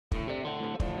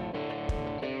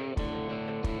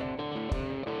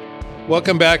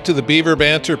Welcome back to the Beaver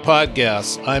Banter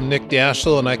Podcast. I'm Nick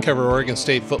Daschle, and I cover Oregon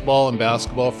State football and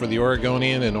basketball for the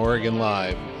Oregonian and Oregon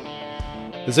Live.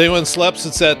 Has anyone slept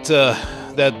since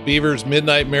that Beavers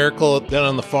Midnight Miracle down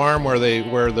on the farm where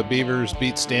the Beavers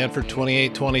beat Stanford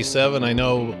 28-27? I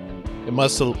know it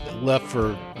must have left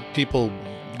for people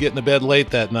getting to bed late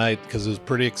that night because it was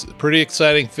pretty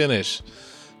exciting finish.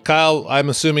 Kyle, I'm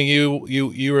assuming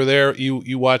you were there.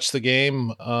 You watched the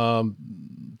game,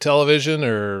 television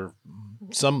or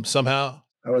somehow?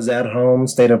 I was at home,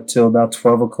 stayed up till about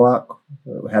 12 o'clock.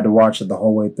 Had to watch it the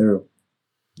whole way through.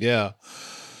 Yeah.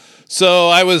 So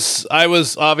I was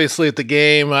obviously at the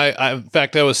game. In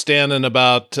fact, I was standing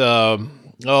about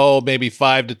maybe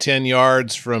 5 to 10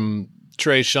 yards from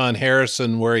Trayshawn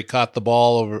Harrison, where he caught the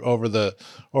ball over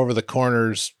the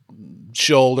corner's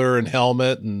shoulder and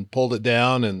helmet and pulled it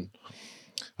down. And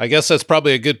I guess that's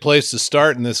probably a good place to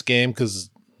start in this game because,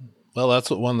 well, that's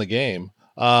what won the game.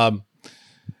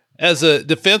 As a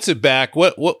defensive back,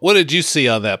 what did you see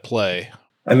on that play?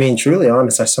 I mean, truly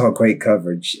honest, I saw great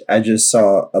coverage. I just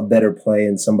saw a better play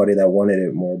and somebody that wanted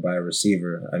it more by a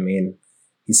receiver. I mean,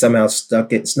 he somehow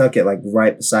snuck it like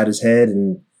right beside his head,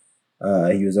 and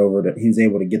he was able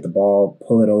to get the ball,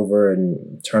 pull it over,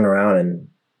 and turn around and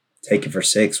take it for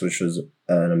 6, which was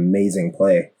an amazing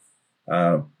play.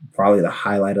 Probably the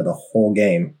highlight of the whole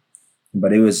game.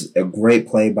 But it was a great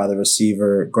play by the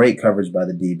receiver, great coverage by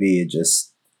the DB.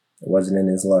 It wasn't in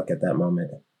his luck at that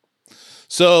moment.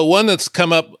 So one that's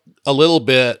come up a little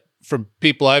bit from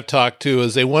people I've talked to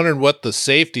is they wondered what the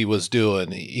safety was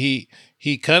doing. He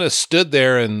kind of stood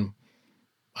there, and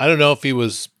I don't know if he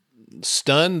was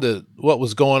stunned at what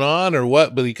was going on or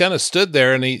what, but he kind of stood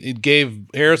there and he gave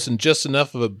Harrison just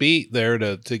enough of a beat there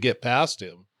to get past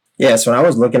him. Yeah, so when I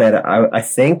was looking at it, I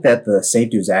think that the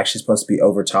safety was actually supposed to be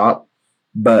over top.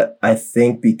 But I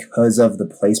think because of the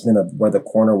placement of where the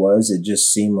corner was, it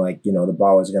just seemed like, the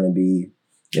ball was going to be,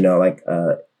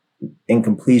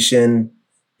 incompletion.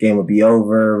 Game would be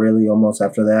over really almost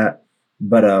after that.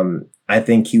 But I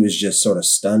think he was just sort of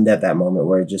stunned at that moment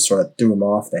where it just sort of threw him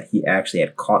off that he actually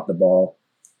had caught the ball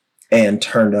and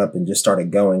turned up and just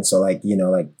started going. So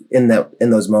in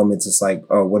those moments, it's like,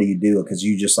 oh, what do you do? Because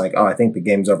you just like, oh, I think the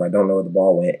game's over. I don't know where the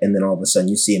ball went. And then all of a sudden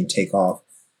you see him take off.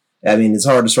 I mean, it's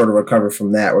hard to sort of recover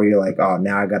from that where you're like, oh,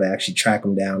 now I got to actually track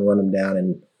him down, run him down,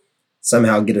 and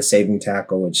somehow get a saving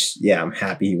tackle, which, yeah, I'm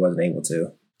happy he wasn't able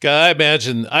to. I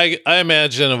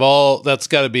imagine of all, that's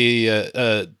got to be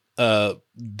a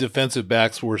defensive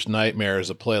back's worst nightmare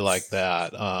is a play like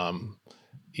that.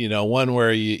 One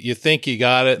where you think you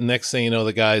got it, and next thing you know,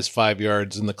 the guy's 5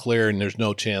 yards in the clear, and there's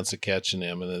no chance of catching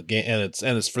him, and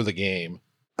it's for the game.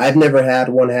 I've never had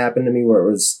one happen to me where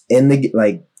it was in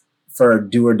the for a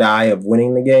do or die of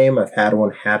winning the game. I've had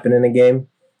one happen in a game,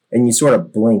 and you sort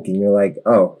of blink, and you're like,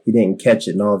 oh, he didn't catch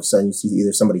it, and all of a sudden you see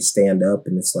either somebody stand up,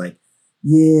 and it's like,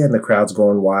 yeah, and the crowd's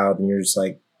going wild, and you're just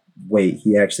like, wait,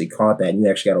 he actually caught that, and you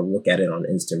actually got to look at it on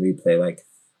instant replay. Like,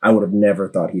 I would have never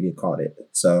thought he'd have caught it.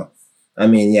 So, I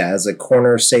mean, yeah, as a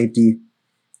corner safety,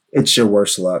 it's your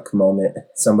worst luck moment.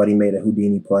 Somebody made a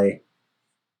Houdini play.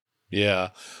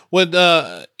 Yeah. When,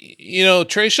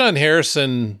 Trayshawn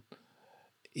Harrison,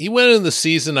 he went in the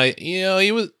season,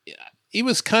 he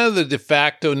was kind of the de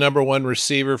facto number one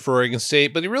receiver for Oregon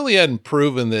State, but he really hadn't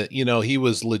proven that, he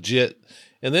was legit.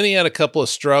 And then he had a couple of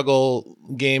struggle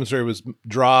games where it was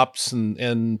drops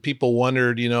and people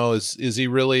wondered, is he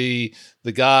really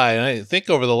the guy? And I think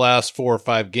over the last 4 or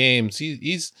 5 games,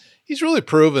 he's really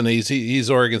proven he's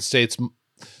Oregon State's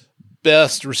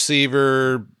best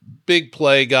receiver, big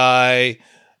play guy.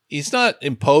 He's not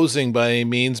imposing by any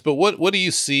means, but what do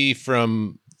you see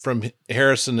from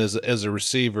Harrison as a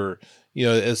receiver,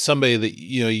 as somebody that,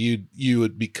 you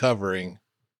would be covering?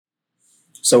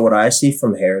 So what I see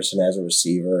from Harrison as a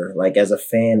receiver, like as a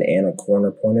fan and a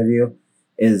corner point of view,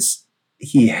 is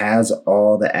he has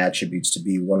all the attributes to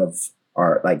be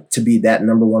to be that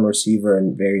number one receiver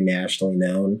and very nationally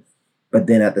known. But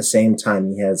then at the same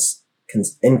time, he has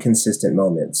inconsistent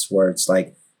moments where it's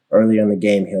like early in the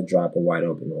game, he'll drop a wide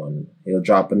open one. He'll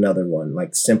drop another one,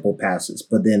 like simple passes.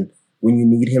 But then when you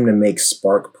need him to make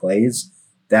spark plays,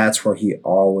 that's where he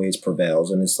always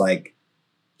prevails. And it's like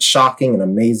shocking and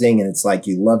amazing. And it's like,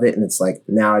 you love it. And it's like,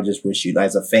 now I just wish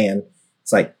as a fan,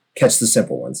 it's like, catch the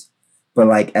simple ones. But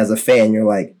like, as a fan, you're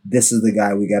like, this is the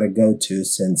guy we got to go to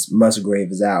since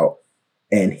Musgrave is out.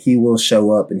 And he will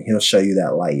show up and he'll show you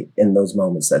that light in those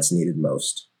moments that's needed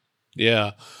most.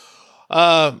 Yeah.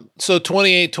 So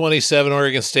 28-27,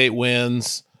 Oregon State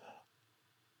wins.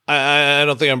 I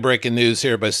don't think I'm breaking news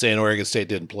here by saying Oregon State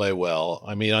didn't play well.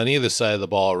 I mean, on either side of the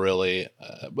ball, really.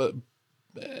 But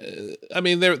I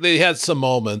mean, they had some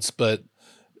moments, but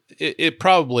it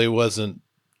probably wasn't.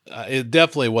 It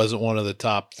definitely wasn't one of the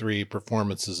top three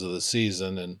performances of the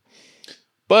season.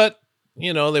 But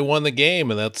they won the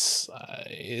game, and that's.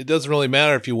 It doesn't really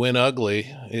matter if you win ugly;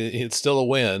 it's still a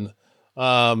win.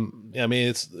 I mean,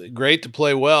 it's great to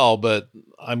play well, but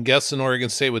I'm guessing Oregon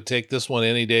State would take this one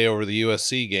any day over the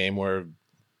USC game,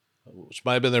 which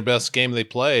might have been their best game they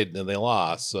played, and they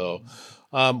lost. So,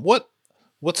 what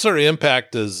sort of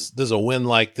impact does a win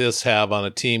like this have on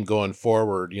a team going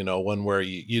forward? One where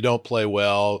you don't play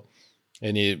well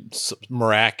and you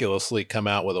miraculously come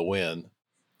out with a win.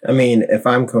 I mean, if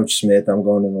I'm Coach Smith, I'm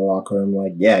going in the locker room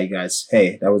like, yeah, you guys,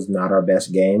 hey, that was not our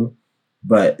best game,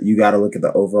 but you got to look at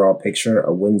the overall picture.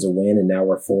 A win's a win, and now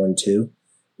we're 4-2.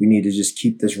 We need to just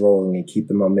keep this rolling and keep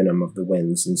the momentum of the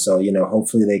wins. And so,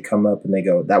 hopefully they come up and they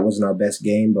go, that wasn't our best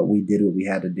game, but we did what we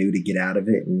had to do to get out of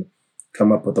it and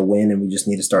come up with a win. And we just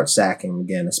need to start sacking them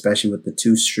again, especially with the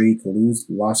 2 streak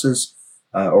losses.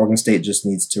 Oregon State just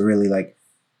needs to really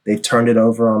they've turned it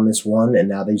over on this one, and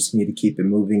now they just need to keep it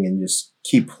moving and just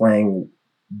keep playing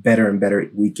better and better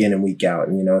week in and week out.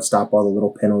 And, stop all the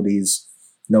little penalties,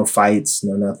 no fights,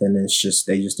 no nothing. It's just,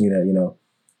 they just need to,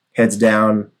 heads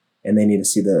down, and they need to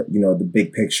see the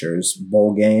big pictures,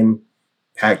 bowl game,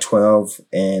 Pac-12,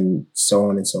 and so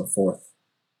on and so forth.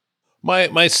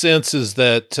 My sense is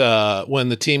that when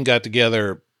the team got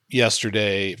together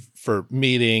yesterday for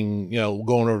meeting,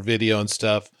 going over video and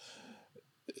stuff,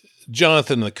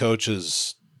 Jonathan and the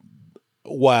coaches,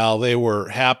 while they were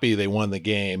happy they won the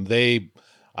game,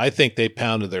 I think they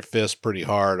pounded their fist pretty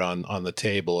hard on the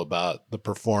table about the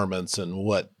performance and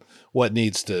what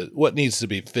needs to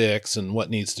be fixed and what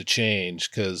needs to change,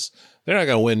 because they're not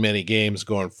going to win many games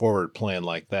going forward playing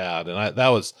like that. And that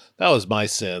was my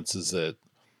sense, is that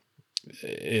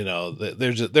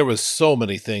there was so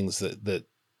many things that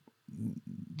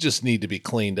just need to be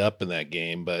cleaned up in that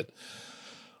game, But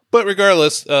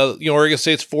regardless, Oregon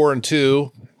State's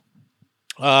 4-2.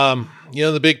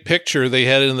 The big picture, they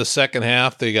headed in the second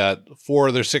half. They got 4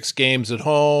 of their 6 games at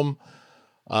home.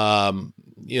 Some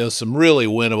really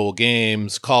winnable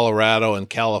games, Colorado and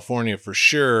California for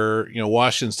sure.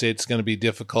 Washington State's going to be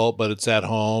difficult, but it's at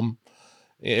home.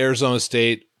 Arizona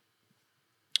State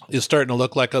is starting to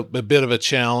look like a bit of a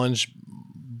challenge,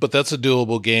 but that's a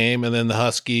doable game. And then the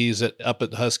Huskies up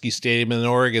at Husky Stadium in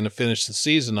Oregon to finish the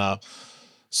season off.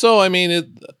 So, I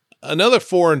mean, another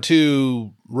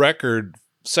 4-2 record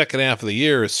second half of the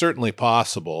year is certainly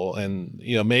possible, and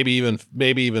maybe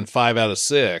even 5 out of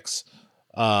 6.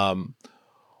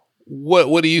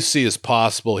 What do you see as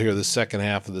possible here the second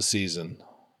half of the season?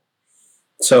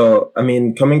 So, I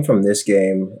mean, coming from this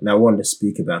game, and I wanted to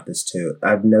speak about this too,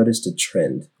 I've noticed a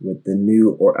trend with the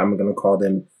new, or I'm going to call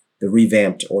them the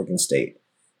revamped Oregon State,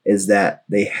 is that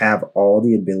they have all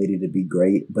the ability to be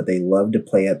great, but they love to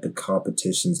play at the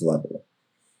competition's level.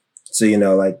 So, you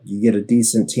get a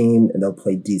decent team and they'll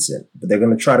play decent, but they're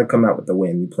going to try to come out with the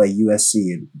win. You play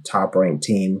USC, a top-ranked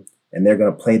team, and they're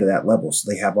going to play to that level.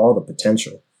 So they have all the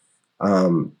potential.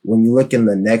 When you look in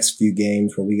the next few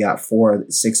games where we got 4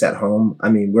 of 6 at home, I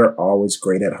mean, we're always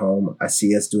great at home. I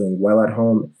see us doing well at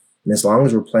home. And as long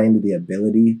as we're playing to the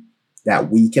ability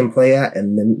that we can play at,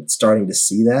 and then starting to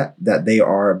see that they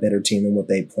are a better team than what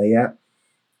they play at,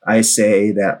 I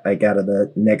say that out of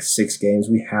the next 6 games,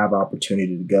 we have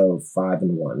opportunity to go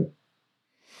 5-1.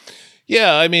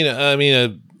 Yeah, I mean,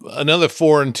 another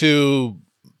 4-2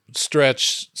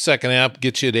 stretch second half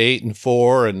gets you to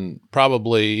 8-4, and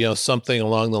probably something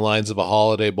along the lines of a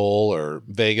Holiday Bowl or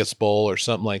Vegas Bowl or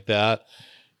something like that.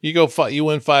 You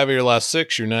win 5 of your last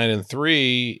 6, you're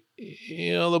 9-3.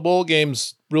 The bowl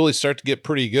games really start to get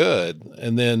pretty good,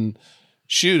 and then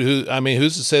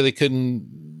who's to say they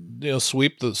couldn't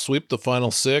sweep the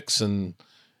final 6 and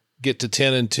get to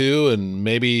 10-2, and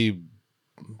maybe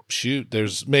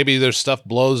their stuff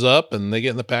blows up and they get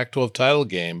in the Pac-12 title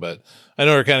game. But I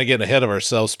know we're kind of getting ahead of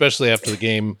ourselves, especially after the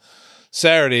game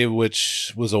Saturday,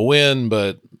 which was a win,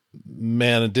 but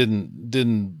man, it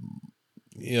didn't.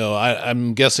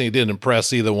 I'm guessing it didn't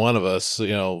impress either one of us.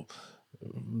 From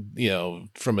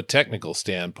a technical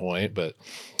standpoint, but.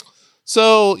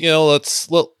 So,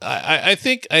 I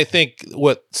think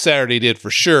what Saturday did for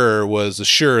sure was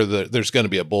assure that there's going to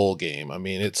be a bowl game. I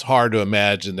mean, it's hard to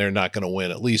imagine they're not going to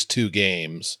win at least 2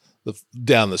 games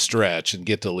down the stretch and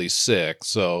get to at least 6.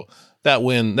 So that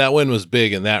win was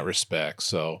big in that respect.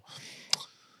 So,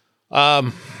 I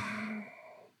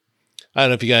don't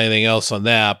know if you got anything else on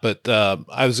that, but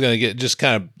I was going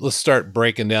to let's start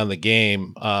breaking down the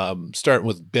game, starting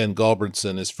with Ben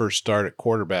Gulbranson, his first start at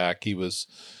quarterback. He was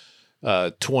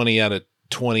 20 out of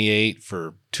 28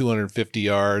 for 250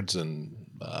 yards and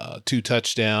 2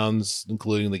 touchdowns,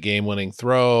 including the game-winning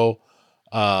throw.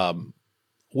 Um,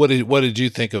 what did you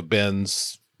think of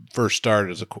Ben's first start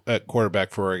as at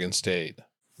quarterback for Oregon State?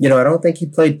 I don't think he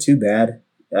played too bad.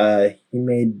 He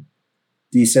made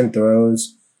decent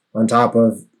throws. On top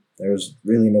of, there's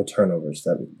really no turnovers.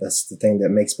 That's the thing that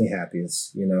makes me happy.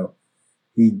 Is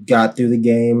he got through the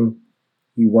game.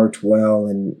 He worked well,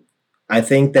 and I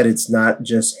think that it's not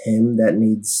just him that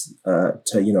needs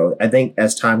to. I think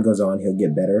as time goes on, he'll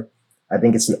get better. I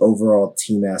think it's an overall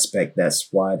team aspect. That's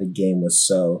why the game was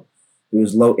so. It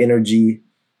was low energy.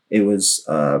 It was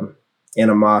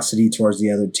animosity towards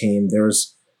the other team. There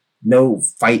was no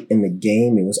fight in the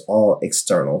game. It was all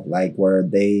external, like where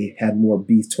they had more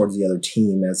beef towards the other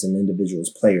team as an individual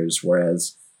players,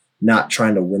 whereas not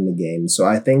trying to win the game. So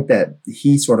I think that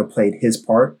he sort of played his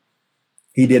part.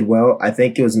 He did well. I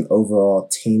think it was an overall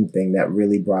team thing that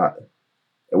really brought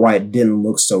why it didn't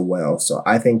look so well. So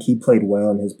I think he played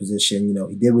well in his position.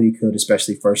 He did what he could,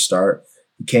 especially first start.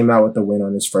 He came out with the win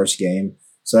on his first game.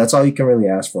 So that's all you can really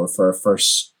ask for a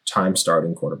first time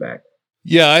starting quarterback.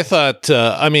 Yeah, I thought,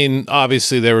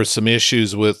 obviously there were some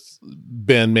issues with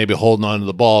Ben maybe holding on to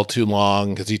the ball too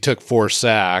long because he took 4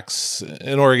 sacks,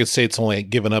 and Oregon State's only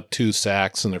given up 2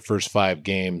 sacks in their first 5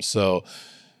 games. So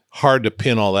hard to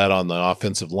pin all that on the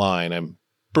offensive line. I'm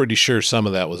pretty sure some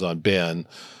of that was on Ben.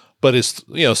 But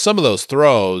some of those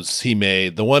throws he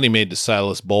made, the one he made to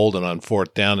Silas Bolden on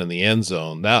 4th down in the end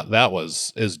zone, that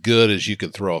was as good as you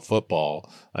could throw a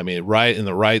football. I mean, right in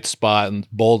the right spot, and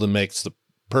Bolden makes the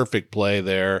perfect play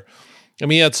there. I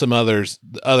mean, he had some other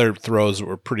throws that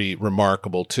were pretty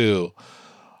remarkable too.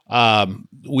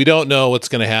 We don't know what's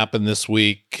going to happen this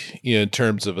week, in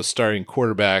terms of a starting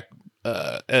quarterback.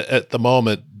 At the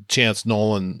moment, Chance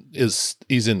Nolan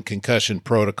he's in concussion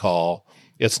protocol.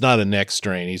 It's not a neck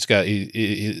strain.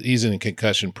 He's in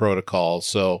concussion protocol,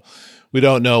 so we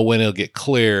don't know when he'll get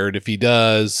cleared. If he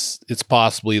does, it's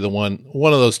possibly one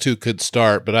of those two could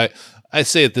start. But I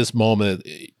say at this moment,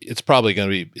 it's probably going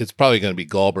to be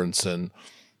Gulbranson.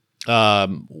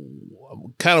 Kind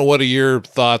of, what are your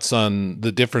thoughts on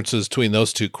the differences between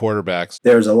those two quarterbacks?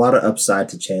 There's a lot of upside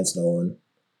to Chance Nolan,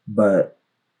 but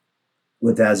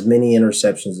with as many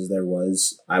interceptions as there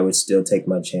was, I would still take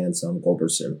my chance on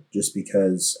Gulbranson, just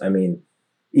because,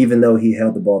 even though he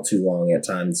held the ball too long at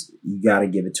times, you got to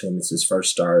give it to him. It's his first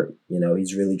start.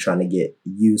 He's really trying to get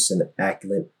used and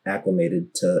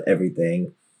acclimated to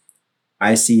everything.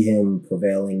 I see him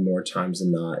prevailing more times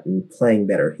than not and playing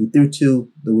better. He threw 2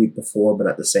 the week before, but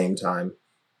at the same time,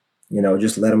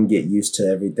 just let him get used to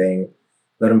everything.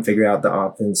 Let him figure out the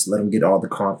offense. Let him get all the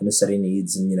confidence that he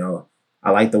needs. And, I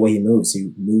like the way he moves.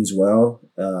 He moves well.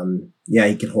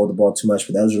 He can hold the ball too much,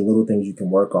 but those are little things you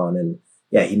can work on. And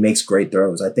yeah, he makes great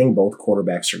throws. I think both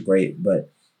quarterbacks are great,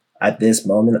 but at this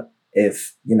moment,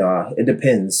 if, it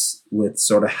depends with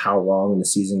sort of how long the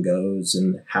season goes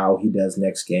and how he does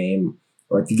next game,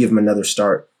 or if you give him another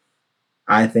start,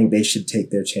 I think they should take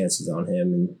their chances on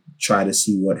him and try to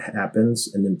see what happens.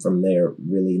 And then from there,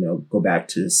 really, go back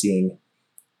to seeing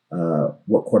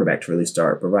what quarterback to really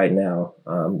start. But right now,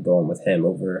 I'm going with him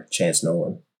over Chance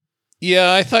Nolan.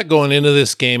 Yeah, I thought going into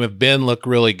this game, if Ben looked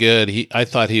really good, I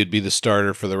thought he would be the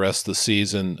starter for the rest of the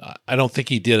season. I don't think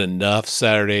he did enough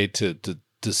Saturday to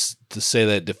say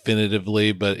that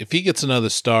definitively, but if he gets another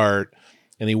start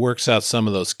and he works out some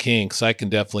of those kinks, I can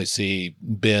definitely see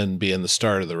Ben being the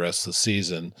starter the rest of the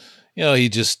season.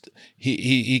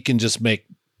 He can just make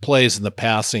plays in the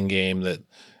passing game that,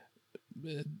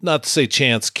 not to say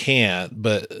Chance can't,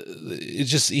 but he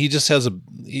just has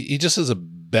a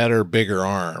better, bigger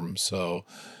arm. So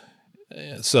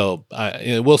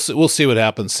we'll see what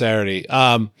happens Saturday.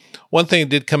 One thing that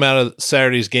did come out of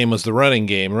Saturday's game was the running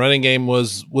game. Running game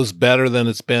was better than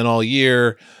it's been all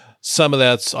year. Some of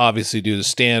that's obviously due to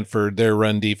Stanford. Their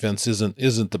run defense isn't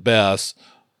the best,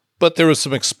 but there was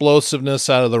some explosiveness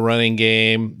out of the running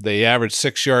game. They averaged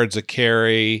 6 yards a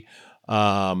carry.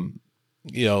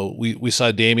 We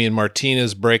saw Damian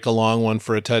Martinez break a long one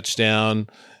for a touchdown.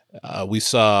 We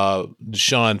saw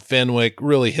Deshaun Fenwick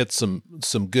really hit some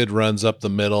good runs up the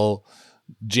middle.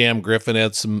 Jam Griffin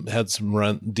had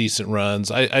some decent runs.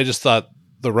 I just thought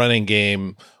the running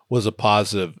game was a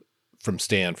positive from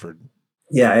Stanford.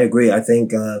 Yeah, I agree. I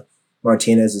think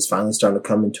Martinez is finally starting to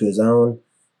come into his own.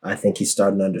 I think he's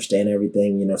starting to understand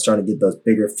everything, starting to get those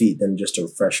bigger feet than just a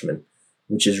freshman,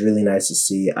 which is really nice to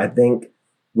see. I think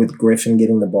with Griffin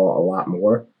getting the ball a lot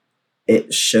more,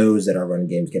 it shows that our running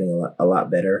game is getting a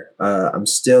lot better. I'm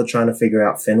still trying to figure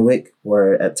out Fenwick,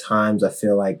 where at times I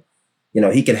feel like,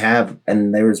 he could have,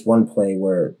 and there was one play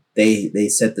where they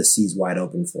set the C's wide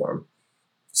open for him.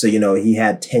 So, he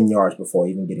had 10 yards before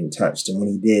even getting touched. And when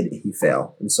he did, he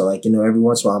fell. And so, like, every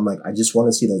once in a while, I'm like, I just want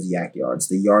to see those yak yards,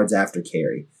 the yards after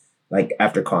carry, like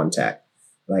after contact.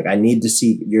 Like, I need to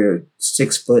see you're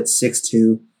 6',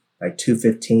 6'2", like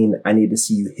 215. I need to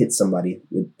see you hit somebody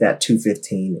with that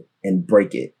 215 and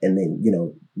break it and then,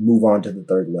 move on to the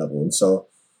third level. And so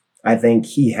I think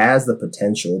he has the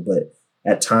potential, but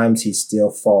at times he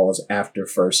still falls after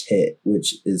first hit,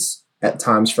 which is at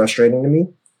times frustrating to me.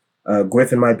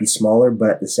 Griffin might be smaller,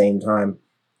 but at the same time,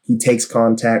 he takes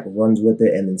contact, runs with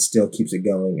it, and then still keeps it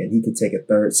going. And he could take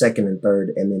a second and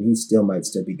third, and then he still might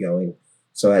still be going.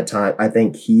 So at times, I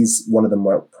think he's one of the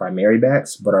more primary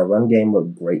backs, but our run game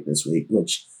looked great this week,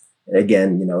 which,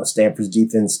 again, Stanford's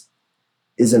defense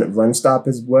isn't a run stop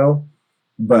as well,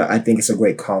 but I think it's a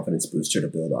great confidence booster to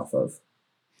build off of.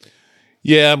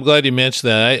 Yeah, I'm glad you mentioned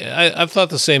that. I've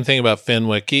thought the same thing about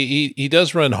Fenwick. He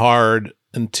does run hard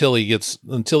until he gets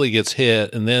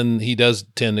hit, and then he does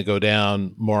tend to go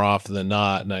down more often than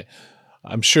not. And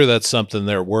I'm sure that's something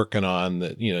they're working on.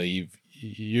 That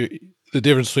the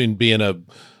difference between being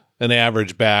an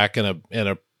average back and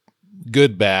a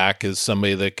good back is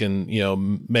somebody that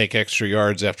can make extra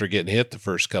yards after getting hit the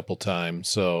first couple times.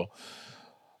 So,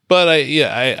 but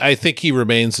I think he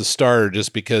remains a starter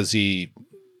just because he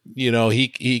can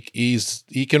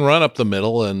run up the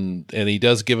middle and he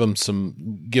does give him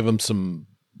some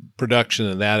production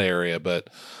in that area, but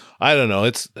I don't know.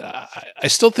 I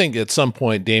still think at some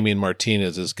point Damian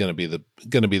Martinez is going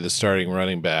to be the starting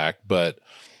running back, but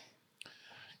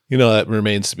that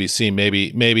remains to be seen.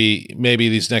 Maybe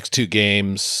these next two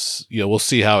games, we'll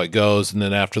see how it goes, and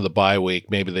then after the bye week,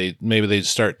 maybe they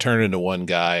start turning to one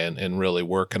guy and really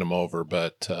working him over,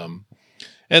 but.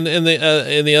 And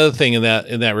the other thing in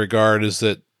that regard is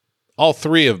that all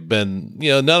three have been,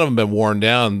 none of them have been worn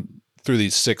down through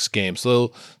these 6 games.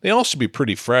 So they all should be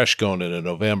pretty fresh going into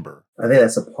November. I think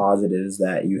that's a positive, is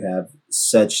that you have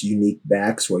such unique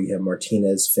backs where you have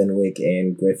Martinez, Fenwick,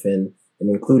 and Griffin, and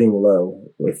including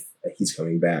Lowe if he's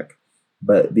coming back.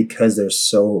 But because they're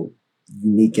so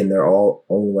unique in their own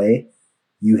way,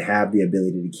 you have the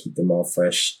ability to keep them all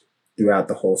fresh throughout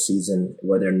the whole season,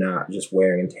 where they're not just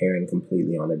wearing and tearing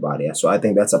completely on their body. So I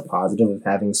think that's a positive of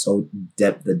having the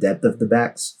depth of the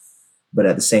backs. But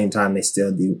at the same time, they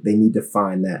need to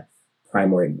find that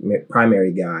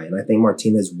primary guy. And I think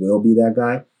Martinez will be that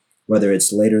guy, whether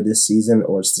it's later this season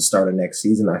or it's the start of next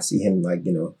season. I see him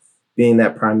being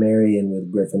that primary, and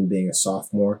with Griffin being a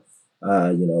sophomore,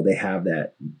 they have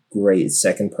that great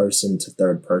second person to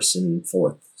third person,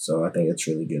 fourth. So I think it's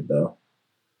really good though.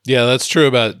 Yeah, that's true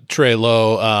about Trey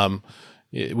Lowe.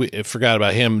 We forgot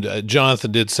about him.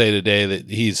 Jonathan did say today that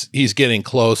he's getting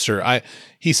closer.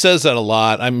 He says that a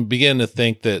lot. I'm beginning to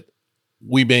think that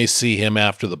we may see him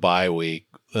after the bye week,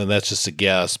 and that's just a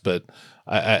guess. But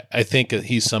I think that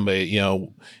he's somebody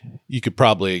you could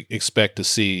probably expect to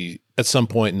see at some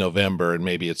point in November, and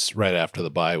maybe it's right after the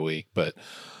bye week. But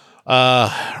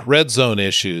red zone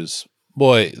issues,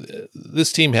 boy,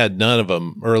 this team had none of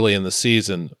them early in the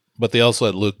season. But they also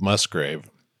had Luke Musgrave.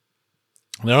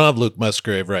 They don't have Luke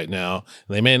Musgrave right now.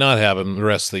 They may not have him the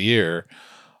rest of the year.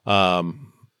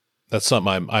 That's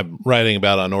something I'm writing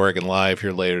about on Oregon Live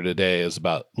here later today, is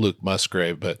about Luke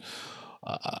Musgrave. But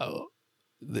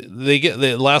they get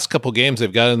the last couple games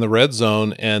they've got in the red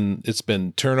zone, and it's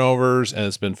been turnovers and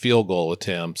it's been field goal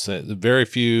attempts. Very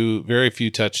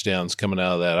few touchdowns coming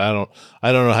out of that.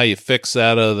 I don't know how you fix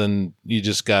that, other than you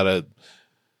just got to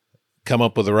come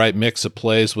up with the right mix of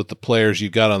plays with the players you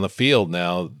got on the field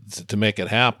now to make it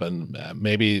happen.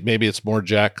 Maybe it's more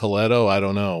Jack Coletto. I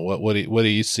don't know. What are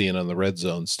you seeing on the red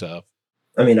zone stuff?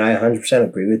 I mean, I 100%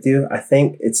 agree with you. I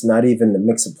think it's not even the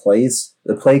mix of plays.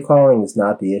 The play calling is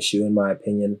not the issue, in my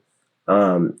opinion.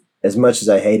 As much as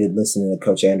I hated listening to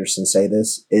Coach Anderson say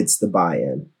this, it's the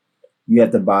buy-in. You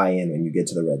have to buy in when you get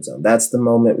to the red zone. That's the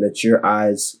moment that your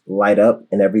eyes light up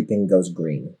and everything goes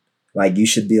green. Like, you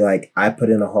should be like, I put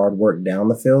in a hard work down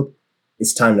the field.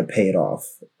 It's time to pay it off.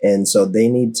 And so they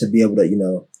need to be able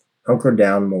to, hunker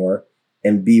down more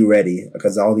and be ready,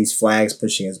 because all these flags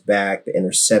pushing us back, the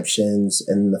interceptions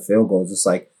and the field goals, it's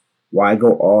like, why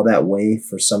go all that way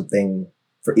for something,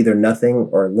 for either nothing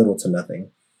or little to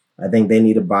nothing? I think they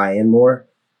need to buy in more,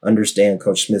 understand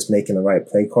Coach Smith's making the right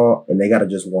play call, and they got to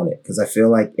just want it. Because I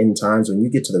feel like in times when you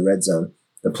get to the red zone,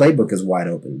 the playbook is wide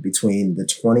open between the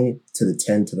 20 to the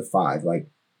 10 to the 5. Like,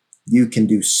 you can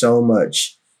do so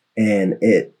much, and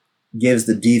it gives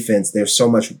the defense, there's so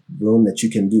much room that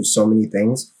you can do so many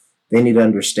things. They need to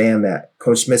understand that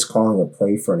Coach Smith's calling a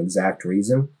play for an exact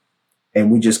reason,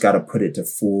 and we just got to put it to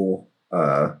full,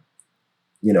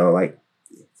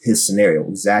 his scenario,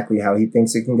 exactly how he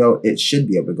thinks it can go, it should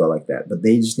be able to go like that. But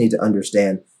they just need to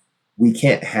understand we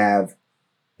can't have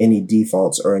any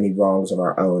defaults or any wrongs of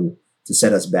our own to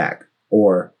set us back,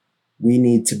 or we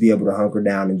need to be able to hunker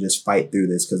down and just fight through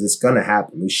this because it's going to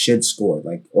happen. We should score.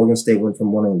 Like Oregon State went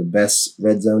from one of the best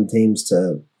red zone teams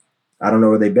to I don't know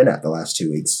where they've been at the last 2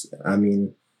 weeks. I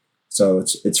mean, so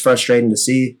it's frustrating to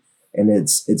see, and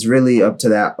it's really up to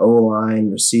that O-line,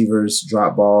 receivers,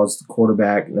 drop balls, the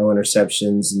quarterback, no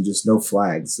interceptions, and just no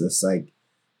flags. It's like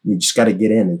you just got to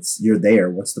get in. You're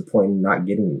there. What's the point in not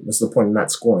getting? What's the point in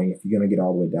not scoring if you're going to get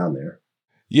all the way down there?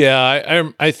 Yeah,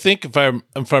 I think if I'm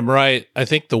right, I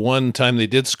think the one time they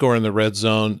did score in the red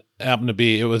zone happened to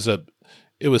be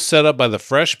it was set up by the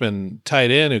freshman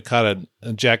tight end who caught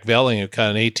a Jack Velling who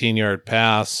caught an 18-yard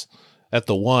pass at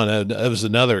the one. It was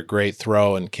another great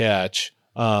throw and catch.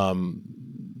 That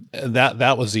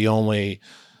was the only.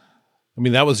 I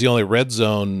mean, that was the only red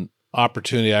zone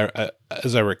opportunity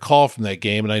as I recall from that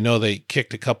game. And I know they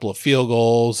kicked a couple of field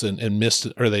goals and missed,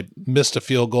 or they missed a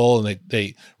field goal, and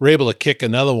they were able to kick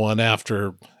another one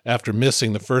after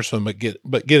missing the first one,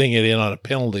 but getting it in on a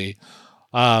penalty.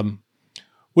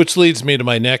 Which leads me to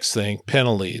my next thing: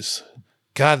 penalties.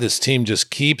 God, this team just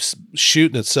keeps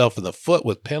shooting itself in the foot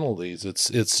with penalties. It's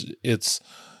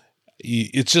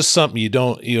just something you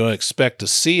don't expect to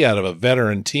see out of a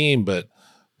veteran team, but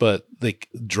the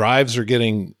drives are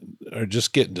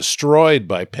just getting destroyed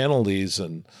by penalties.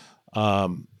 And I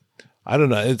don't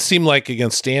know. It seemed like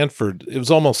against Stanford, it was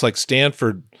almost like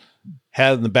Stanford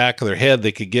had in the back of their head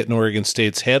they could get in Oregon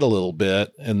State's head a little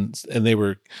bit, and they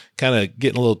were kind of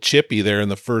getting a little chippy there in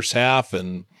the first half,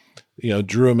 and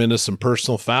drew them into some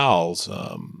personal fouls.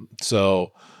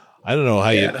 So I don't know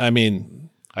how you. I mean,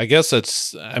 I guess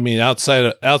outside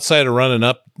of running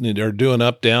up or doing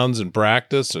up downs in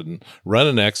practice and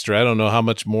running extra, I don't know how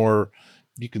much more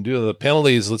you can do. The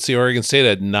penalties. Let's see, Oregon State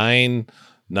had 9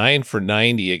 for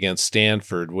 90 against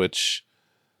Stanford, which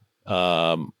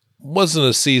wasn't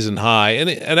a season high,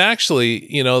 and actually,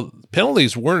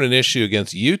 penalties weren't an issue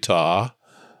against Utah.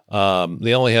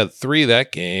 They only had 3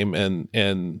 that game,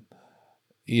 and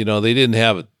they didn't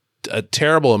have a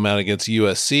terrible amount against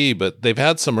USC, but they've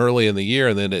had some early in the year,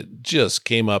 and then it just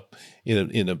came up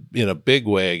in a big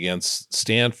way against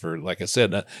Stanford, like I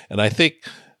said. And I think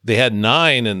they had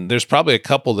 9, and there's probably a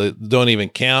couple that don't even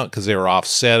count because they were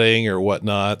offsetting or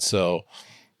whatnot. So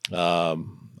I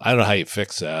don't know how you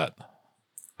fix that.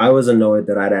 I was annoyed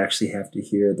that I'd actually have to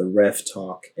hear the ref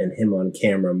talk and him on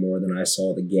camera more than I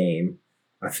saw the game.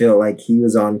 I feel like he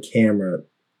was on camera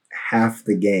half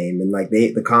the game, and like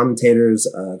the commentators,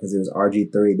 because it was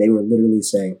RG3, they were literally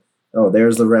saying, "Oh,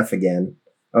 there's the ref again.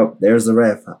 Oh, there's the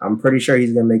ref. I'm pretty sure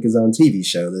he's gonna make his own TV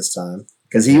show this time,"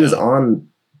 because he was on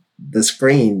the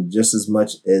screen just as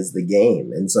much as the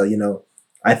game. And so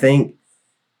I think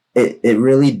it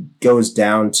really goes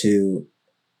down to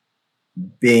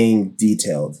being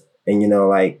detailed, and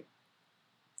like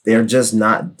they're just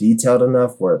not detailed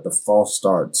enough where the false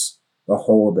starts, the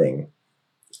holding.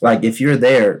 Like if you're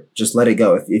there, just let it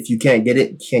go. If you can't get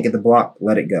it, can't get the block,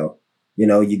 let it go.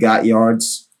 You got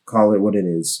yards, call it what it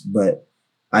is. But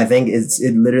I think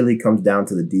it literally comes down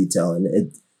to the detail,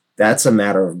 and that's a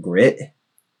matter of grit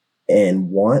and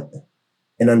want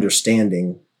and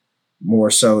understanding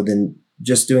more so than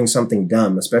just doing something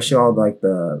dumb, especially all like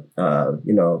the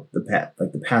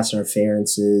pass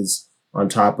interferences on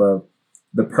top of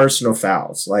the personal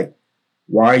fouls. Like,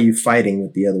 why are you fighting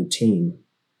with the other team?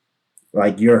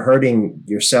 Like, you're hurting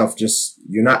yourself.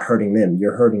 You're not hurting them.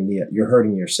 You're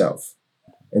hurting yourself.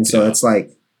 And so It's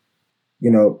like,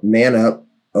 man up,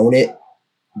 own it,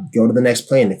 go to the next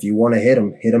play. And if you want to hit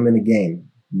them in the game,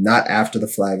 not after the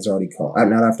flag's already called,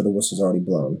 not after the whistle's already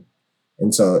blown.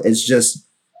 And so it's just,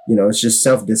 it's just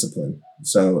self-discipline.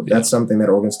 So that's something that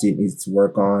Oregon State needs to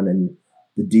work on, and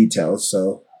the details.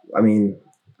 So, I mean,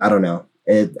 I don't know.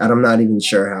 I'm not even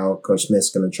sure how Coach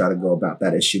Smith's going to try to go about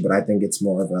that issue, but I think it's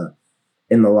more of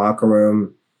in the locker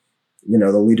room,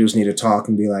 the leaders need to talk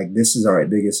and be like, this is our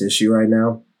biggest issue right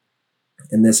now,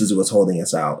 and this is what's holding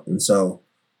us out. And so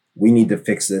we need to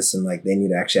fix this, and like they need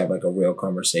to actually have like a real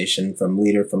conversation from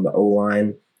leader from the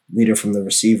O-line, leader from the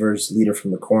receivers, leader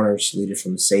from the corners, leader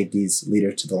from the safeties,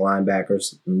 leader to the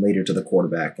linebackers, and leader to the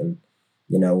quarterback. And,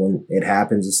 when it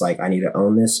happens, it's like, I need to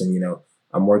own this, and,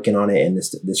 I'm working on it, and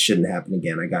this shouldn't happen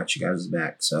again. I got you guys'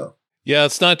 back. So. Yeah,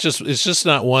 it's just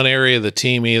not one area of the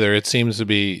team either. It seems to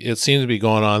be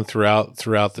going on throughout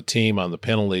the team on the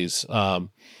penalties.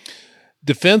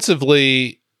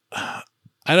 Defensively, I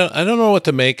don't know what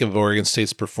to make of Oregon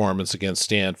State's performance against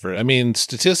Stanford. I mean,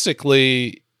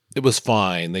 statistically, it was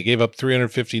fine. They gave up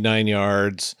 359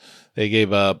 yards. They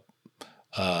gave up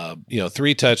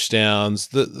 3 touchdowns.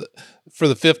 For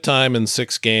the 5th time in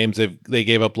 6 games, they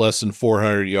gave up less than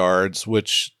 400 yards,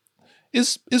 which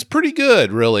is pretty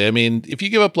good, really. I mean, if you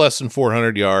give up less than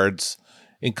 400 yards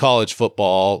in college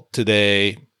football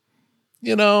today,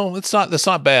 that's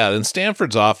not bad. And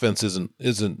Stanford's offense isn't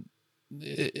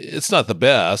it's not the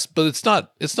best, but it's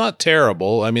not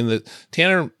terrible. I mean,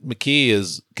 Tanner McKee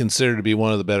is considered to be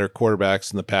one of the better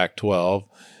quarterbacks in the Pac-12.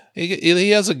 He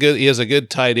has a good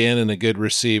tight end and a good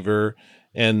receiver,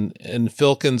 and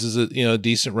Filkins is a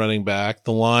decent running back.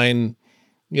 The line,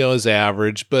 is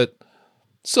average, but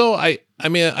so I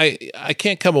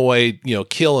can't come away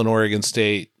killing Oregon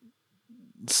State's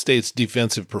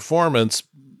defensive performance,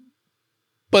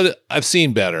 but I've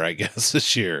seen better, I guess,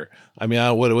 this year. I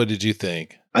mean, what did you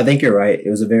think? I think you're right. It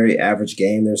was a very average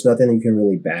game. There's nothing you can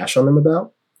really bash on them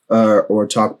about or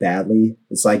talk badly.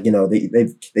 It's like,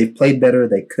 they've played better.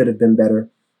 They could have been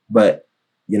better, but,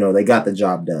 they got the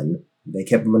job done. They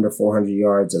kept them under 400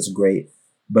 yards. That's great.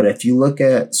 But if you look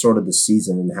at sort of the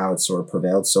season and how it's sort of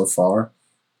prevailed so far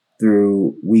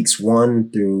through weeks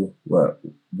 1 through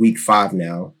week 5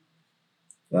 now,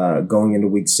 going into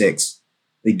week 6,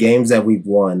 the games that we've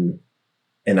won,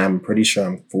 and I'm pretty sure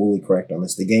I'm fully correct on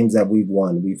this, the games that we've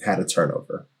won, we've had a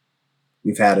turnover.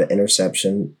 We've had an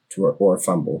interception or a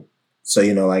fumble. So,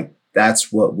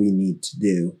 that's what we need to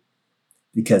do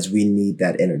because we need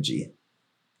that energy.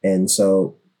 And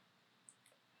so,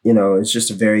 it's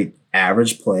just a very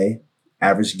average play,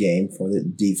 average game for the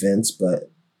defense,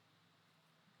 but,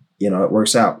 it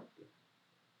works out.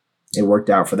 It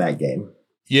worked out for that game.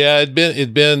 Yeah,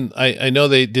 it'd been. I know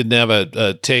they didn't have a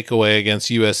takeaway against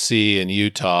USC and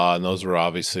Utah, and those were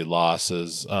obviously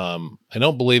losses. I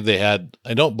don't believe they had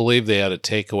a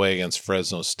takeaway against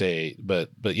Fresno State, but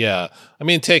yeah, I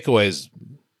mean takeaways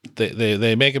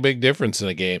they make a big difference in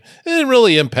a game. It didn't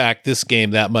really impact this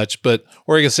game that much, but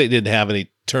Oregon State didn't have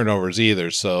any turnovers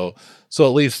either, so at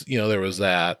least there was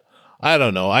that. I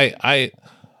don't know.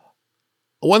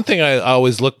 One thing I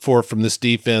always look for from this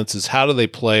defense is how do they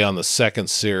play on the second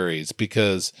series,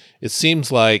 because it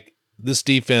seems like this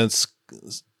defense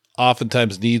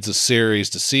oftentimes needs a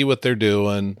series to see what they're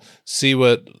doing, see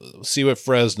what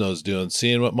Fresno's doing,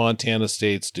 seeing what Montana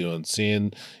State's doing,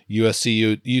 seeing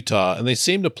USC Utah, and they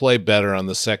seem to play better on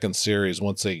the second series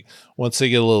once they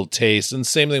get a little taste. And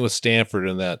same thing with Stanford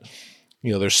in that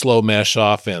their slow mesh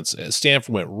offense.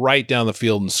 Stanford went right down the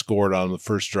field and scored on the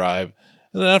first drive.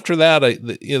 And then after that,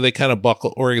 they kind of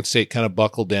Oregon State kind of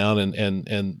buckled down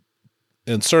and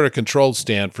sort of controlled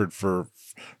Stanford for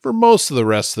most of the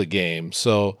rest of the game.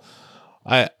 So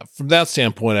from that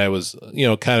standpoint, I was,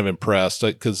 kind of impressed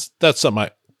because that's something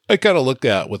I kind of looked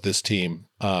at with this team.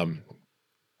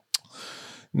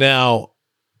 Now,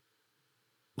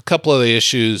 a couple of the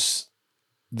issues,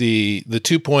 the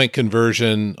 2-point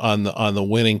conversion on the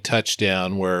winning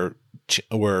touchdown where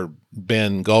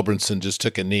Ben Gulbranson just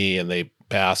took a knee and they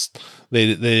passed. They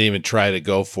didn't even try to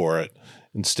go for it.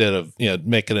 Instead of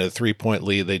making it a 3-point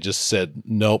lead, they just said,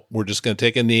 nope, we're just going to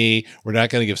take a knee. We're not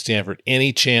going to give Stanford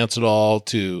any chance at all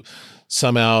to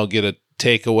somehow get a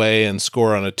takeaway and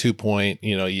score on a 2-point.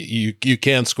 You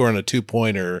can score on a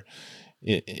 2-pointer,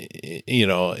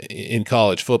 in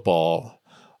college football.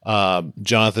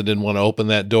 Jonathan didn't want to open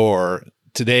that door.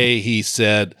 Today he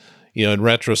said, in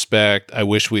retrospect, I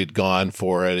wish we'd gone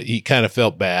for it. He kind of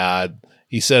felt bad.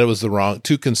 He said it was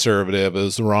too conservative. It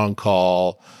was the wrong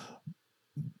call.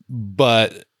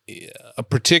 But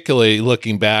particularly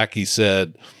looking back, he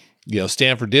said,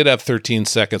 Stanford did have 13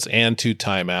 seconds and 2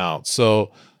 timeouts.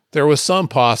 So there was some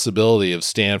possibility of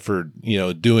Stanford,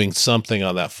 doing something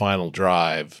on that final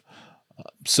drive.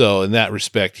 So in that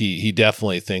respect, he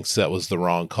definitely thinks that was the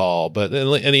wrong call,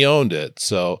 and he owned it.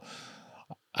 So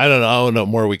I don't know what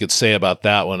more we could say about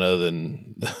that one other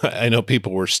than I know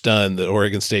people were stunned that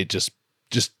Oregon State just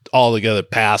altogether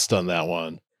passed on that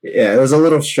one. Yeah, it was a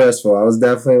little stressful. I was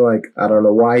definitely like, I don't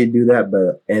know why you do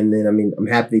that, and then I'm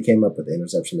happy he came up with the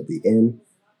interception at the end.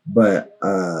 But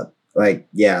I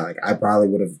probably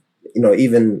would have,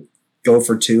 even go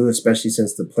for 2, especially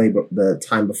since the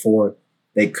time before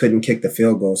they couldn't kick the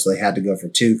field goal, so they had to go for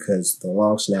 2 because the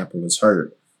long snapper was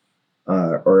hurt.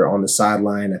 Or on the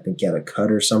sideline, I think he had a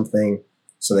cut or something.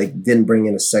 So they didn't bring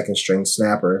in a second string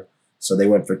snapper. So they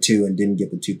went for 2 and didn't get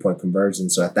the 2-point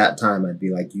conversion. So at that time, I'd be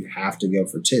like, you have to go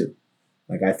for 2.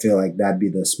 Like, I feel like that'd be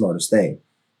the smartest thing.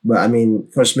 But I mean,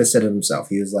 Coach Smith said it himself.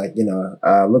 He was like,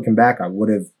 looking back, I would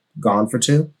have gone for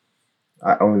 2.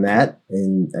 I own that.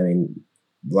 And I mean,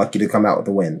 lucky to come out with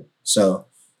a win. So,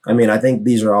 I mean, I think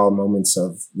these are all moments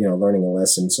of, learning a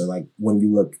lesson. So like when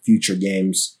you look future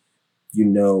games,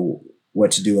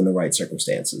 what to do in the right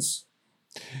circumstances.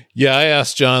 Yeah, I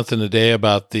asked Jonathan today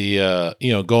about the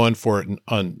going for it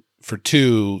for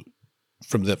two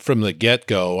from the get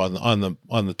go on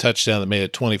the touchdown that made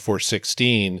it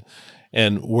 24-16,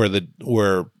 and where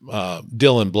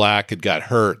Dylan Black had got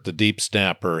hurt, the deep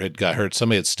snapper had got hurt.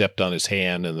 Somebody had stepped on his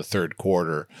hand in the third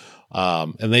quarter,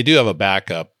 and they do have a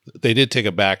backup. They did take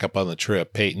a backup on the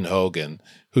trip, Peyton Hogan,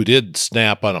 who did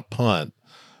snap on a punt.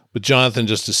 But Jonathan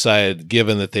just decided,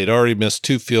 given that they'd already missed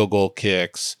 2 field goal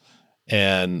kicks,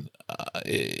 and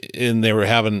they were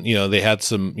having, they had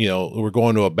some, we're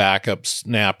going to a backup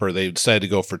snapper. They decided to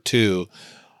go for 2.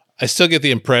 I still get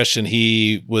the impression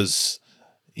he's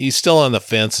still on the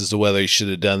fence as to whether he should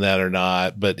have done that or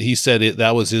not. But he said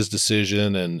that was his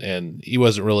decision, and he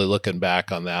wasn't really looking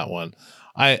back on that one.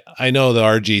 I know the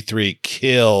RG3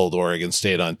 killed Oregon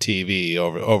State on TV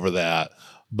over that,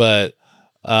 but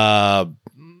I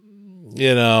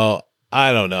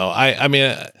don't know. I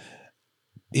mean.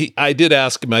 I did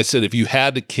ask him, I said, if you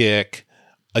had to kick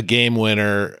a game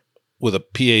winner with a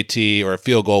PAT or a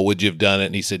field goal, would you have done it?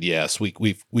 And he said, yes, we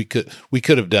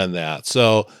could have done that.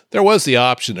 So there was the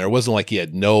option there. It wasn't like he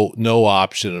had no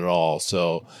option at all.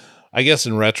 So I guess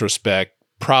in retrospect,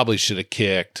 probably should have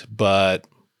kicked, but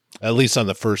at least on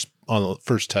the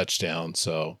first touchdown.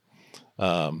 So,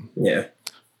 yeah,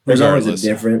 there's always a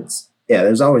difference. Yeah.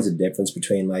 There's always a difference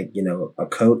between a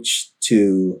coach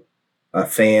to a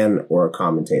fan or a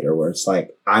commentator, where it's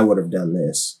like, I would have done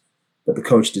this, but the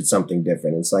coach did something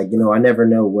different. It's like, I never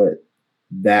know what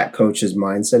that coach's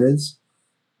mindset is,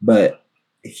 but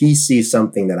he sees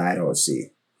something that I don't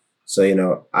see.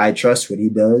 So, I trust what he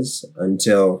does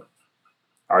until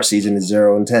our season is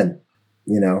 0-10,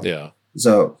 Yeah.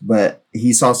 So, but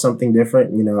he saw something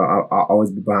different. I'll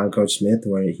always be behind Coach Smith,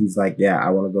 where he's like, yeah, I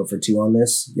want to go for 2 on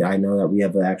this. Yeah, I know that we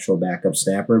have an actual backup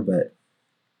snapper, but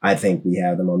I think we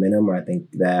have the momentum, or I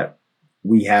think that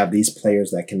we have these players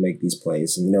that can make these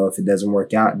plays. And, if it doesn't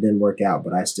work out, it didn't work out,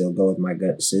 but I still go with my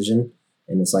gut decision.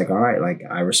 And it's like, all right,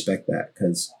 I respect that,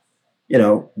 because,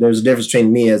 there's a difference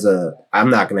between me I'm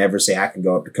not going to ever say I can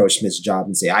go up to Coach Smith's job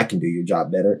and say I can do your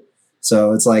job better.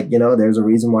 So it's like, there's a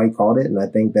reason why he called it. And I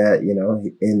think that,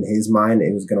 in his mind,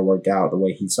 it was going to work out the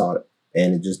way he saw it,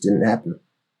 and it just didn't happen.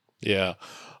 Yeah.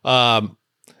 I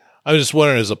was just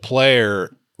wondering, as a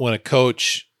player, when a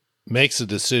coach makes a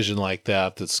decision like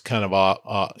that's kind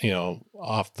of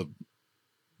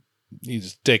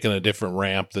he's taking a different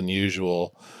ramp than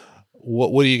usual.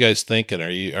 What are you guys thinking? Are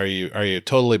you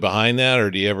totally behind that,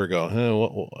 or do you ever go,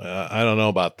 I don't know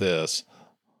about this?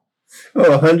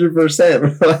 Oh,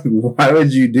 100%. Like, why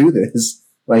would you do this?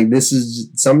 Like, this is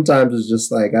sometimes it's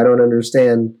just like, I don't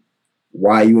understand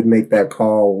why you would make that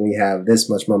call when we have this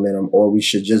much momentum, or we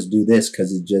should just do this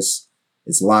because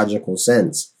it's logical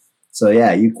sense. So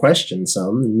yeah, you question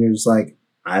some, and you're just like,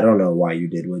 I don't know why you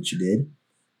did what you did.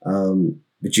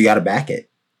 But you got to back it.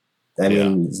 I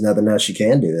mean, there's nothing else you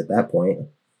can do at that point.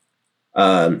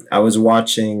 I was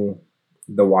watching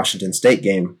the Washington State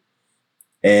game,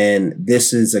 and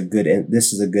this is a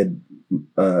good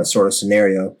sort of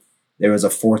scenario. There was a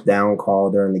 4th down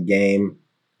call during the game,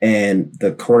 and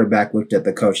the quarterback looked at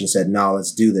the coach and said, "No,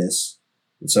 let's do this."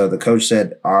 And so the coach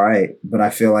said, "All right," but I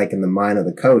feel like in the mind of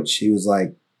the coach, he was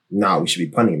like, "No, we should be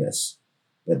punting this."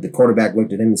 But the quarterback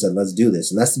looked at him and said, "Let's do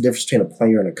this." And that's the difference between a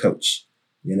player and a coach,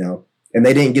 And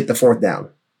they didn't get the 4th down,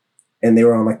 and they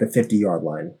were on like the 50-yard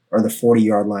line or the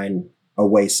 40-yard line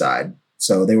away side.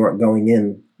 So they weren't going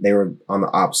in. They were on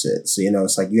the opposite. So,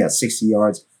 it's like, you got 60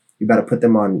 yards. You better put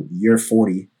them on your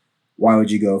 40. Why would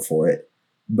you go for it?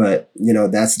 But,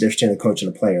 that's the difference between a coach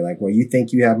and a player. Like, where you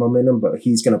think you have momentum, but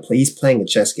he's playing a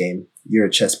chess game. You're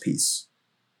a chess piece.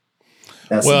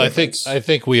 Well, I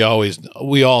think we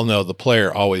all know the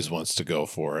player always wants to go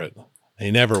for it. He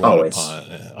never want to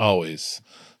punt. Always.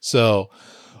 So,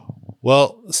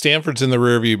 well, Stanford's in the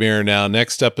rearview mirror now.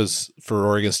 Next up for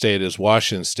Oregon State is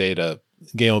Washington State. A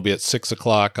game will be at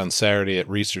 6:00 on Saturday at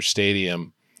Reser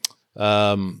Stadium.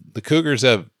 The Cougars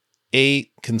have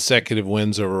 8 consecutive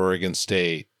wins over Oregon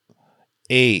State.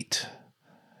 8.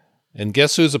 And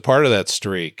guess who's a part of that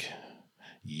streak?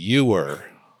 You were.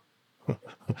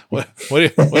 What do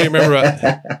you remember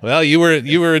about? Well, you were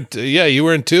in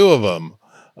 2 of them.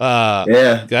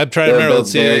 Yeah, I'm trying to remember.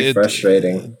 Let's see.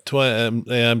 Frustrating.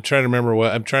 I'm trying to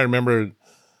remember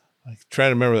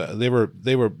They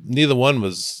were. Neither one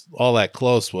was all that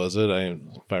close, was it?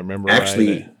 If I remember.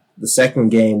 Actually, right. The second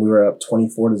game we were up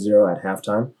 24-0 at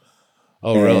halftime.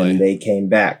 Oh, really? And they came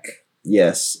back.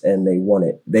 Yes, and they won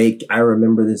it. I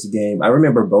remember this game. I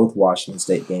remember both Washington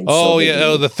State games. Oh, yeah.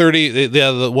 Oh,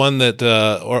 the one that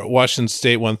Washington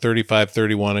State won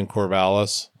 35-31 in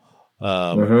Corvallis.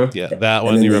 Yeah, that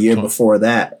one. And then the year before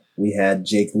that, We had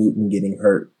Jake Luton getting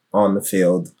hurt on the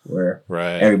field, where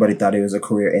everybody thought it was a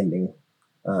career-ending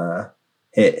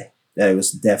hit. That it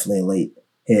was definitely a late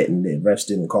hit, and the refs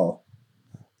didn't call.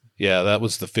 Yeah, that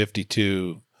was the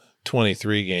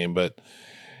 52-23 game. But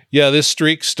yeah, this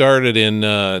streak started in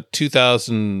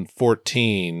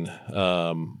 2014.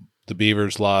 The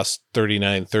Beavers lost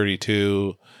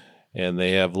 39-32, and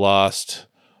they have lost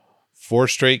 4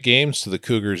 straight games to the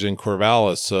Cougars in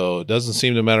Corvallis. So it doesn't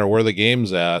seem to matter where the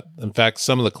game's at. In fact,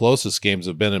 some of the closest games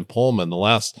have been in Pullman. The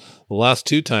last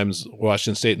 2 times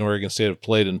Washington State and Oregon State have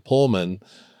played in Pullman,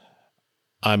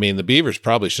 I mean, the Beavers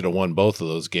probably should have won both of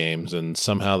those games, and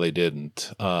somehow they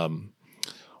didn't.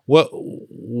 What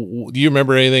do you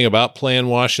remember anything about playing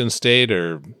Washington State,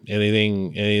 or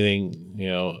anything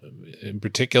in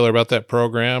particular about that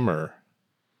program? Or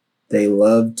they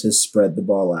love to spread the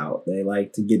ball out. They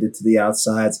like to get it to the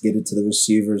outsides, get it to the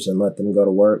receivers, and let them go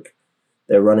to work.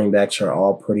 Their running backs are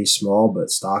all pretty small but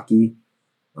stocky.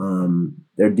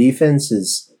 Their defense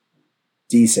is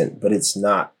decent, but it's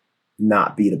not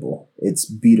beatable. It's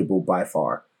beatable by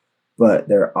far. But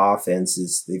their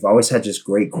offense they've always had just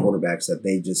great quarterbacks that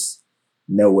they just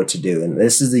know what to do. And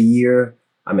this is a year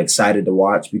I'm excited to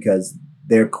watch, because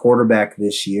their quarterback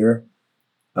this year,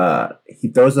 he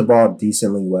throws the ball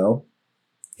decently well.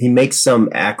 He makes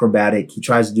some he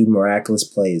tries to do miraculous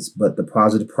plays, but the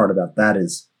positive part about that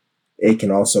is it can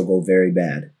also go very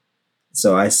bad.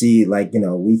 So I see,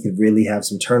 we could really have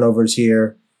some turnovers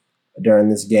here during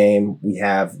this game. We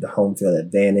have the home field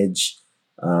advantage.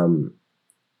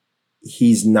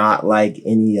 He's not like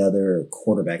any other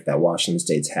quarterback that Washington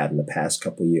State's had in the past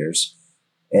couple of years.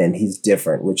 And he's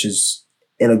different, which is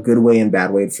in a good way and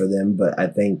bad way for them, but I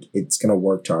think it's going to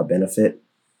work to our benefit.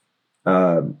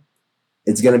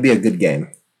 It's going to be a good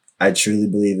game. I truly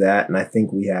believe that, and I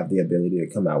think we have the ability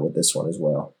to come out with this one as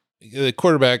well. The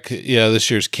quarterback,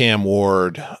 this year's Cam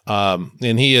Ward,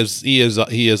 and he is a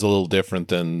little different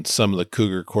than some of the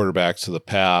Cougar quarterbacks of the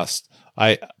past.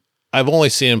 I've only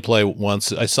seen him play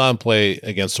once. I saw him play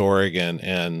against Oregon,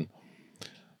 and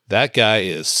that guy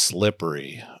is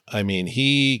slippery. I mean,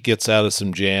 he gets out of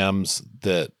some jams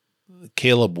that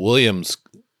Caleb Williams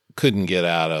couldn't get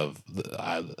out of,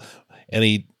 and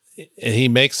he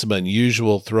makes some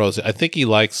unusual throws. I think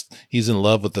he's in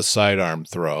love with the sidearm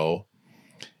throw.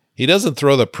 He doesn't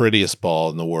throw the prettiest ball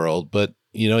in the world, but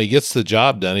he gets the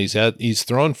job done. He's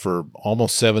thrown for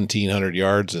almost 1,700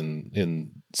 yards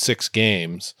in 6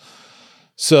 games.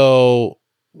 So,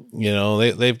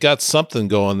 they've got something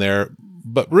going there,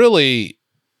 but really,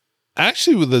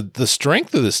 actually, with the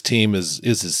strength of this team is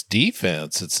his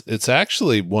defense. It's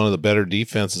actually one of the better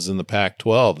defenses in the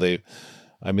Pac-12.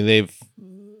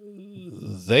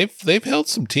 They've held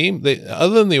some team.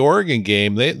 Other than the Oregon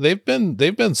game, they've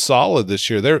been solid this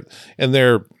year.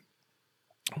 They're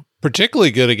particularly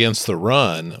good against the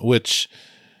run, which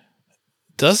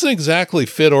doesn't exactly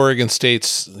fit Oregon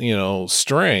State's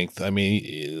strength. I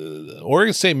mean,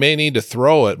 Oregon State may need to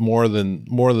throw it more than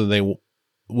they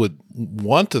would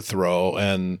want to throw,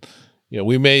 and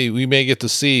we may get to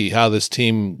see how this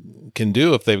team can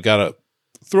do if they've got to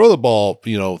throw the ball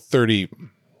 30,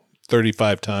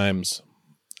 35 times.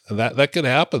 That could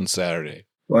happen Saturday.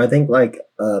 Well, I think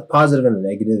a positive and a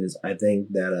negative is, I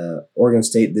think that Oregon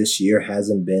State this year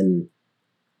hasn't been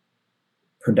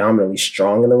predominantly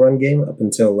strong in the run game up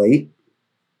until late.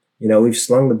 We've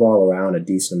slung the ball around a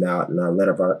decent amount, and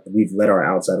we've let our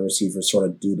outside receivers sort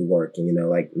of do the work and,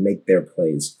 make their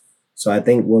plays. So I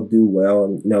think we'll do well.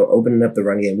 And, opening up the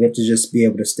run game, we have to just be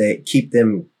able to keep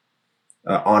them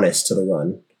honest to the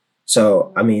run.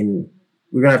 So, I mean,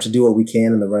 we're going to have to do what we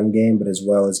can in the run game, but as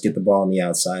well as get the ball on the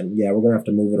outside. Yeah, we're going to have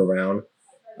to move it around.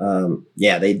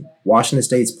 Washington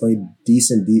State's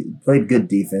played good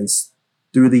defense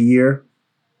through the year.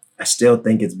 I still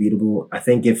think it's beatable. I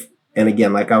think and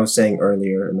again, like I was saying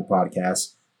earlier in the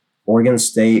podcast, Oregon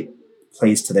State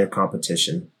plays to their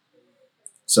competition.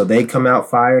 So they come out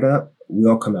fired up,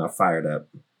 we'll come out fired up.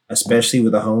 Especially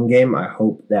with a home game, I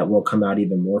hope that we'll come out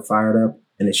even more fired up,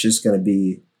 and it's going to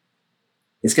be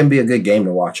a good game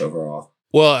to watch overall.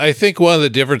 Well, I think one of the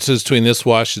differences between this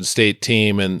Washington State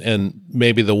team and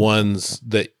maybe the ones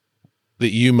that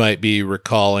you might be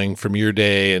recalling from your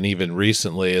day and even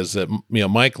recently is that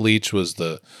Mike Leach was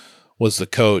the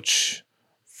coach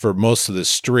for most of the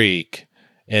streak,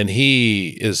 and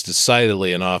he is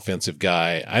decidedly an offensive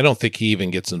guy. I don't think he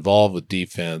even gets involved with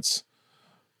defense,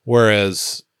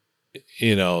 whereas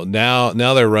now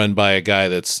they're run by a guy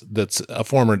that's a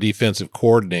former defensive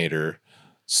coordinator,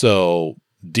 so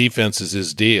defense is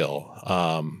his deal.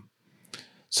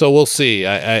 So we'll see.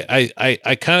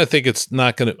 I kind of think it's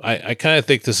not going to. I kind of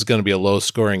think this is going to be a low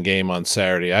scoring game on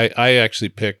Saturday. I actually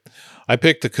picked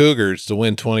the Cougars to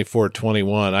win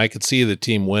 24-21. I could see the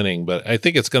team winning, but I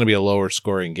think it's going to be a lower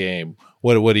scoring game.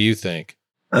 What do you think?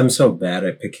 I'm so bad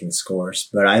at picking scores,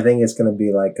 but I think it's going to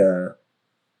be like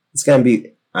it's going to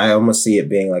be, I almost see it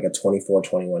being like a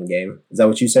 24-21 game. Is that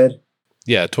what you said?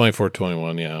 Yeah,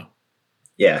 24-21, yeah.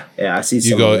 Yeah, I see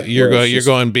you're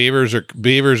going Beavers or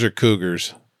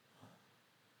Cougars?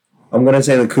 I'm going to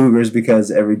say the Cougars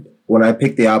because when I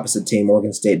pick the opposite team,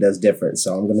 Oregon State does different,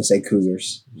 so I'm going to say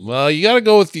Cougars. Well, you got to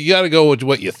go with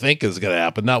what you think is going to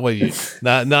happen, not what you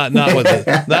not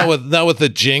with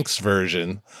the jinx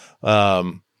version.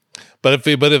 But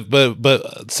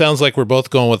it sounds like we're both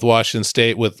going with Washington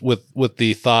State with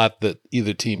the thought that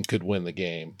either team could win the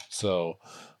game. So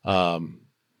I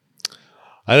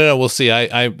don't know. We'll see.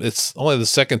 It's only the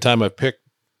second time I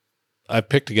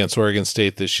picked against Oregon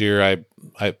State this year.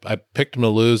 I picked them to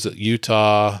lose at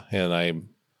Utah, and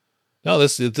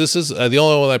this is the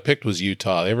only one I picked was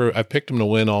Utah. I picked them to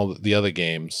win all the other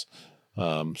games.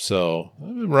 So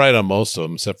I've been right on most of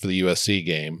them except for the USC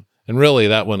game. And really,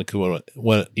 that one could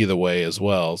went either way as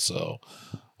well. So,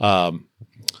 all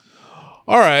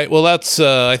right. Well, that's.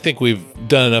 I think we've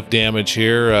done enough damage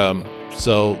here.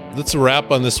 So that's a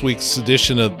wrap on this week's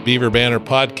edition of Beaver Banner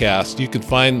Podcast. You can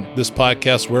find this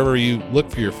podcast wherever you look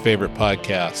for your favorite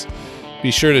podcasts. Be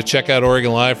sure to check out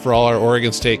Oregon Live for all our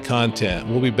Oregon State content.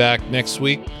 We'll be back next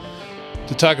week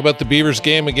to talk about the Beavers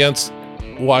game against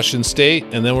Washington State,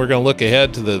 and then we're going to look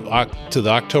ahead to the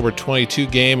October 22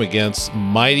 game against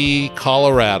mighty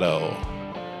Colorado.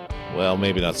 Well,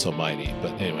 maybe not so mighty,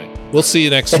 but anyway, we'll see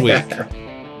you next week.